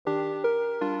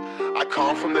I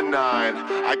come from the 9.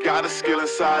 I got a skill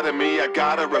inside of me, I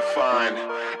gotta refine.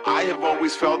 I have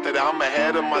always felt that I'm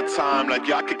ahead of my time, like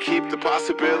y'all could keep the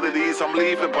possibilities I'm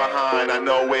leaving behind. I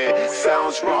know it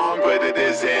sounds wrong, but it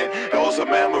isn't. Those are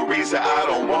memories that I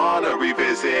don't wanna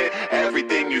revisit.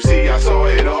 Everything you see, I saw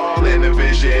it all in a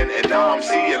vision, and now I'm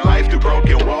seeing life through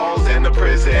broken walls in a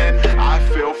prison. I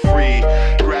feel free,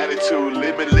 gratitude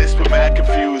limitless but mad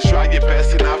confused. Try your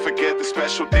best and not forget the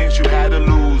special things you had to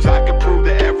lose. I can prove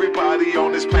that everybody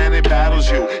on this planet battles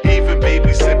you. Even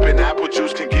baby sipping apple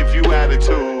juice can give you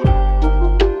attitude.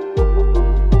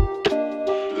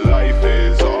 Life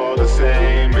is all the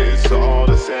same, it's all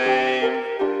the same.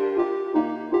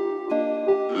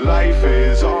 Life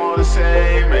is all the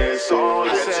same, it's all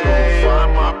the same. Had to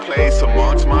find my place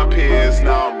amongst my peers.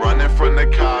 Now I'm running from the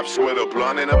cops with a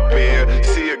blunt and a beer.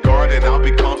 See a garden, I'll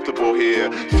be comfortable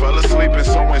here. Fell asleep in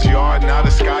someone's yard, now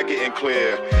the sky getting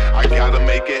clear. I gotta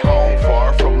make it home,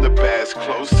 far from the best,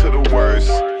 close to the worst.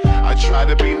 I try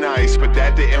to be nice, but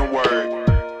that didn't work.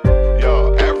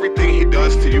 Yo, everything he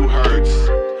does to you hurts.